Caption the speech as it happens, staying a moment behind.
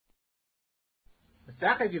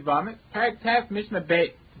Sechet Yevamos, Perek Tes Mishnah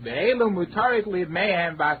Beit. Ve'elu mutarit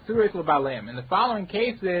li'mehem v'asurit l'baleim. In the following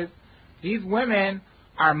cases, these women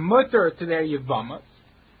are mutter to their Yevamos.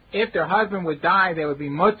 If their husband would die, they would be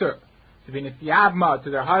mutter to be nisyavma to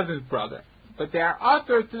their husband's brother. But they are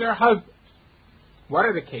usher to their husbands. What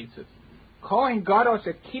are the cases? Kohen Gadol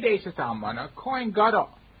shekidesh es almana. Kohen Gadol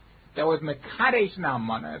that was mekadesh an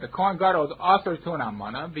almana. The Kohen Gadol was usher to an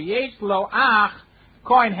almana. V'yesh lo ach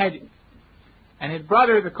Kohen Hedjit. And his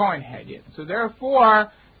brother is a Kohen Hedjit. So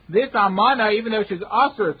therefore, this almana, even though she's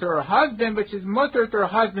usher to her husband, but she's mutter to her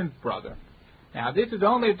husband's brother. Now, this is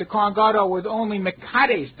only if the Kohen Gadol was only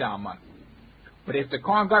mekadesh the almana. But if the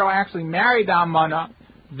Kohen Gadol actually married the almana,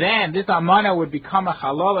 then this almana would become a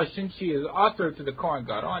halala since she is usher to the Kohen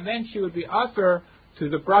Gadol, and then she would be usher to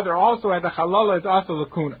the brother also, as the halala is also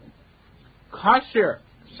lakuna. Kasher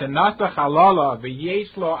shenasa halala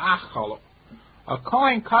v'yesh lo ach halal. A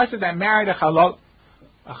Kohen kasher that married a halala.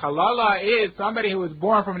 A halala is somebody who was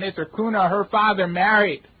born from an Isser Kuna. Her father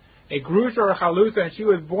married a grusha or a chalusa, and she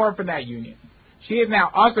was born from that union. She is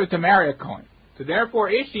now usher to marry a Kohen. So therefore,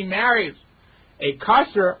 if she marries a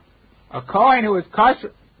kasher, a Kohen who is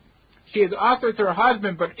kasher, she is usher to her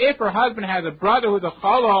husband, but if her husband has a brother who is a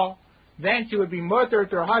chalal, then she would be mutter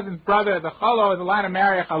to her husband's brother. The chalal is allowed to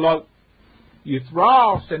marry a chalal.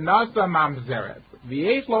 Yisrael shenasa mamzeret.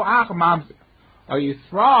 V'yesh lo ach mamzer. A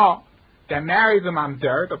Yisrael that marries a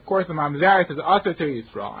mamzeret, of course the mamzeret is usher to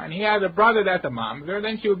Yisrael, and he has a brother that's a mamzer,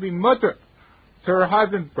 then she would be mutter to her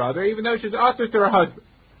husband's brother, even though she's usher to her husband.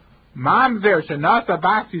 Mamzer shenasa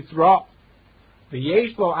bas Yisrael.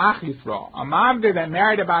 V'yesh lo ach Yisrael. A mamzer that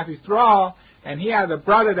married a bas Yisrael, and he has a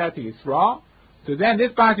brother that's a Yisrael, so then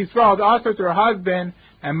this bas Yisrael is usher to her husband,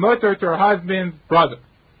 and mutter to her husband's brother.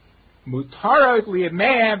 Mutaros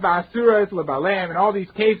li'emehem v'asuros l'baleim. In all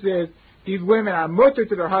these cases, these women are mutter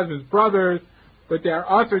to their husband's brothers, but they are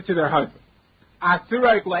usher to their husbands.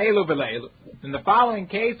 Asuros la'elu v'le'elu. In the following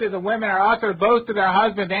cases, the women are usher both to their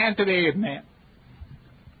husbands and to their man.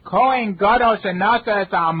 Kohen Gadol shenasa es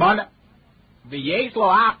almana. V'yesh lo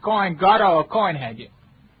ach Kohen Gadol or Kohen Hedjit.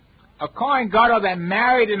 A Kohen Gadol that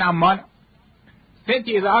married an almana. Since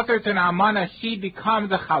he is usher to an almana, she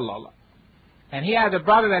becomes a chalala. And he has a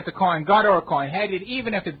brother that's a Kohen Gadol or Kohen Hedjit.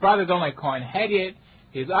 Even if his brother is only a Kohen Hedjit,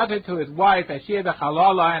 he's usher to his wife, as she is a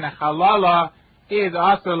chalala, and a chalala is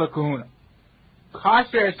usher l'kuhuna.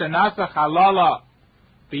 Kasher shenasa chalala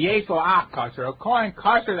v'yesh lo ach kasher. A Kohen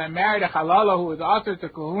kasher that married a chalala who is usher to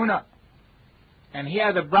kahuna, and he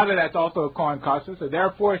has a brother that's also a Kohen kasher, so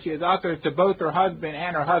therefore she is usher to both her husband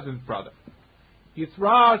and her husband's brother.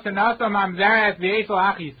 Yisrael shenasa mamzeret v'yesh lo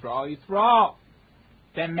ach Yisrael. Yisrael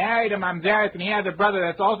that married a mamzeret, and he has a brother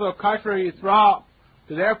that's also a kasher Yisrael,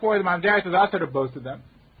 so therefore the mamzeret is usher to both of them.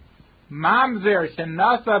 Mamzer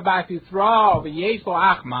shenasa bas Yisrael v'yesh lo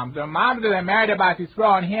ach mamzer. Mamzer that married a bas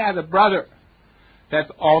Yisrael, and he has a brother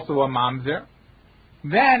that's also a mamzer.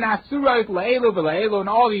 Then asuros le'elu v'le'elu. In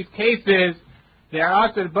all these cases, they are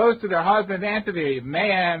usher both to their husbands and to their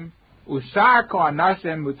yimeim. Ushar kohen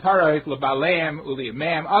nashim mutaros l'baleim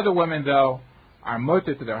u'liyimeim. Other women, though, are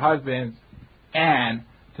mutter to their husbands and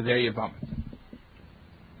to their yevamos.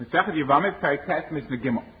 Mesechet Yevamos, Perek Tes, Mishnah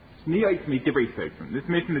Gimel. Shniyos midivrei seifrim. This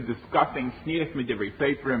mission is discussing Shniyos midivrei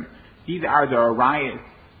seifrim. These are the arayos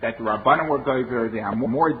that the Rabbanan were gozer. They are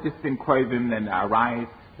more distant krovim than the arayos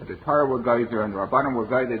that the Torah were gozer, and the Rabbanan were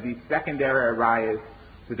gozer. These secondary arayos,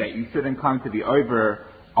 so that you shouldn't come to be over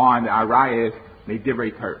on the arayos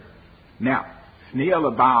midivrei Torah. Now, shniya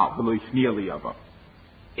lebal v'lo shniya liyavam.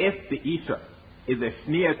 If the isha is a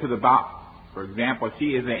shniya to the baal, for example,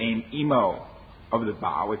 she is an imo of the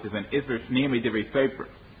baal, which is an isra shniya midivrei seifrim,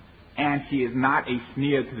 and she is not a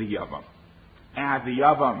shniya to the yavam, as the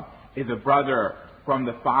yavam is a brother from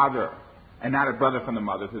the father and not a brother from the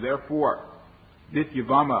mother, so therefore this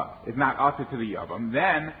yavama is not usher to the yavam,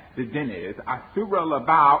 then the din is asura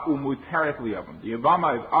labal umuteret liyavam. The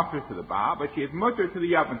yavama is usher to the baal, but she is mutter to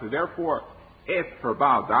the yavam, so therefore if her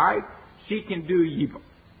baal dies, she can do yivam.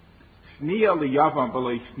 Shniya liyavam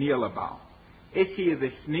v'lo shniya labal. If she is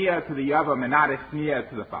a shniya to the yavam and not a shniya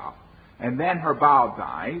to the baal, and then her baal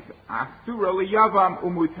dies, asura liyavam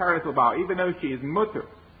umuteret labal, even though she is mutter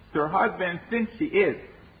to her husband, since she is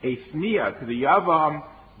a shniya to the yavam,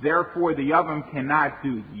 therefore the yavam cannot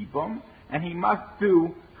do yibum, and he must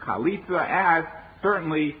do chalitza, as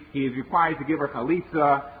certainly he is required to give her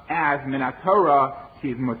chalitza, as minatorah she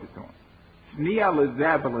is mutter to him. Shniya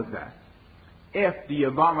lezeh v'lezeh. If the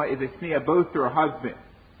yavama is a shniya both to her husband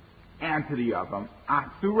and to the yavam,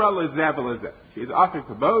 asura lezeh v'lezeh. She is usher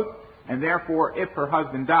to both, and therefore if her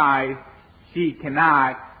husband dies, she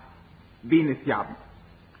cannot be nisyavam.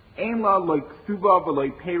 Ein la loy ksuba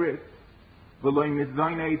v'loy peres v'loy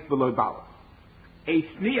mizaynes v'loy balas. A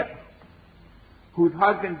shnia whose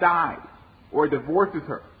husband dies or divorces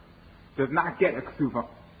her does not get a ksuba,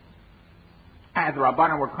 as the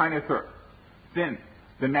Rabbanan were kind of her, since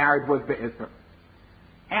the marriage was be'isr.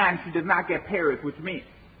 And she does not get peres, which means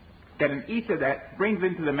that an isha that brings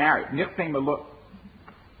into the marriage nichsei maluk,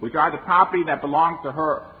 which are the property that belongs to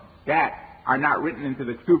her, that are not written into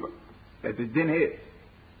the ksuba, that the din is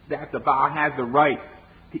that the Baal has the right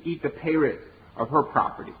to eat the peres of her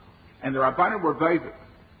property. And the Rabbanan were geizer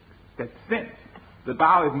that since the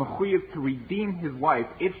Baal is mechuyev to redeem his wife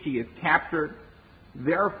if she is captured,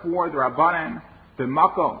 therefore the Rabbanan, the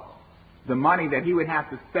makom, the money that he would have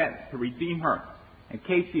to spend to redeem her in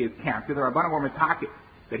case she is captured, the Rabbanan were metaket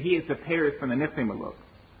that he is the peres from the nifnei maluk.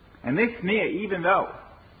 And this shnia, even though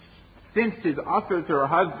since she's usher to her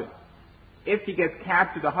husband, if she gets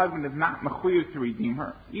captured, the husband is not mechuyev to redeem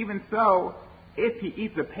her. Even so, if he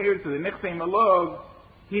eats the peres of the nifnei maluk,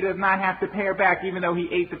 he does not have to pay her back, even though he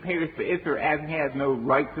ate the peres for Isser, as he has no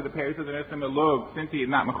right to the peres of the nifnei maluk, since he is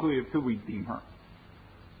not mechuyev to redeem her.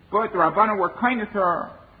 But the Rabbanan were kind to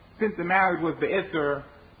her, since the marriage was the Isser,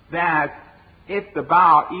 that if the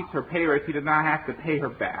Baal eats her peres, he does not have to pay her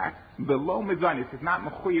back. The low mizaynis is not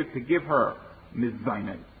mechuyev to give her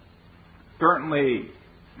mizaynis. Certainly,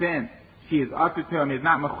 since she is usher to him, he is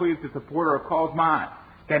not mechuyev to support her, calls mine,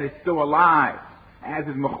 that is still alive, as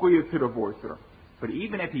is mechuyev to divorce her. But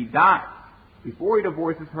even if he dies before he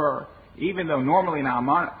divorces her, even though normally an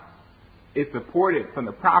almana is supported from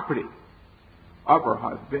the property of her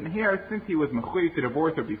husband, here, since he was mechuyev to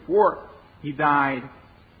divorce her before he died,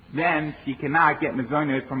 then she cannot get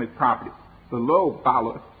mezonot from his property. Below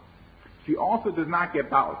balus, she also does not get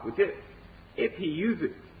balus, which is, if he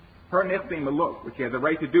uses her nifnei maluk, which he has a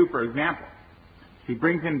right to do, for example, she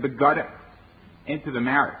brings in begadim into the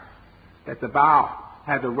marriage, that the Baal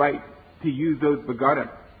has a right to use those begadim.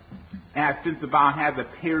 And since the Baal has a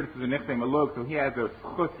peres to the nifnei maluk, so he has a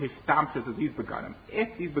chus hishtamshus of these begadim.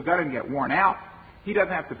 If these begadim get worn out, he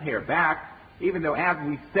doesn't have to pay her back, even though, as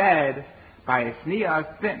we said, by a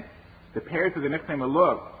shnia, since the peres of the nifnei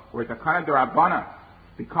maluk were takana d'Rabbanan,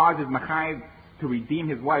 because his machayev to redeem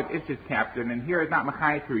his wife if she's captured, and here is not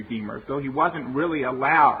machayev to redeem her, so he wasn't really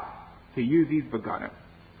allowed to use these begadim.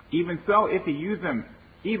 Even so, if he used them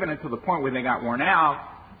even until the point where they got worn out,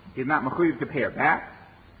 he's not mechuyev to pay her back.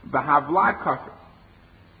 V'havlad kosher.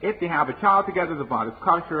 If they have a child together, the blood is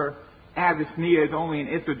kosher. As the shnia is only an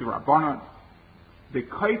isur d'Rabbanan, the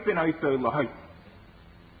kaifin oisei lahai.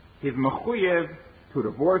 He's mechuyev to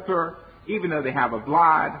divorce her, even though they have a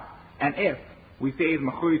blood. And if we say he's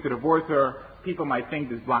mechuyev to divorce her, people might think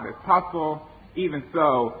this blood is possible. Even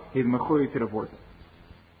so, he's mechuyev to divorce her.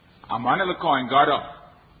 Amana lekohen gadol,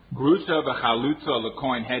 grusha v'chalutza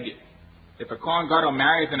lekohen hediyah. If a kohen gadol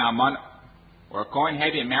marries an almana, or a kohen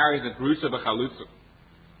hediyah marries a grusha v'chalutza,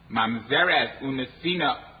 mamzeres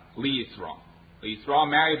unesina li Yisrael. The Yisrael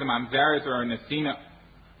marries a mamzeres or a nesina,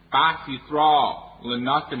 bas Yisrael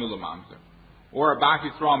lenasim u'lemamzer. Or a bas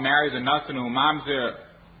Yisrael marries a nasin u'lemamzer.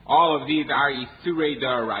 All of these are isurei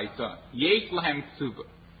da'araisa. Yesh lahem ksuba.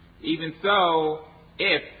 Even so,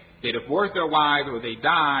 if they divorce their wives or they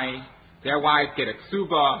die, their wives get a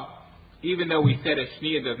ksuba. Even though we said a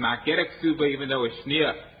shnia does not get a ksuba, even though a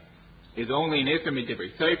shnia is only an isur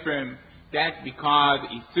midivrei seifrim, that's because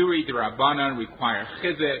isurei d'Rabbanan require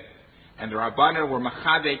chizuk, and the Rabbanan were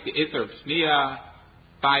machadek the isur of shnia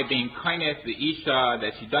by being kindness the isha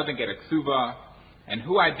that she doesn't get a ksuba, and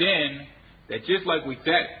hu adin that just like we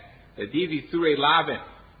said that these isurei lavin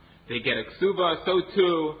they get a ksuba, so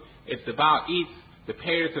too if the Baal eats the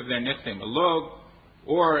peres of their nifnei maluk,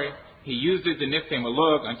 or he uses the nifnei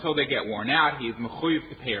maluk until they get worn out, he is mechuyev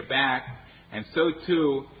to pay her back. And so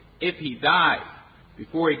too, if he dies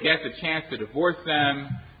before he gets a chance to divorce them,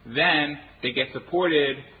 then they get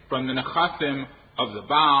supported from the nechasim of the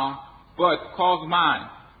Baal. But calls man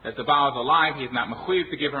that the Baal is alive, he is not mechuyev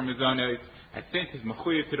to give her mizonot, and since he's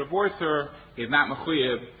mechuyev to divorce her, he is not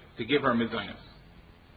mechuyev to give her mizonot.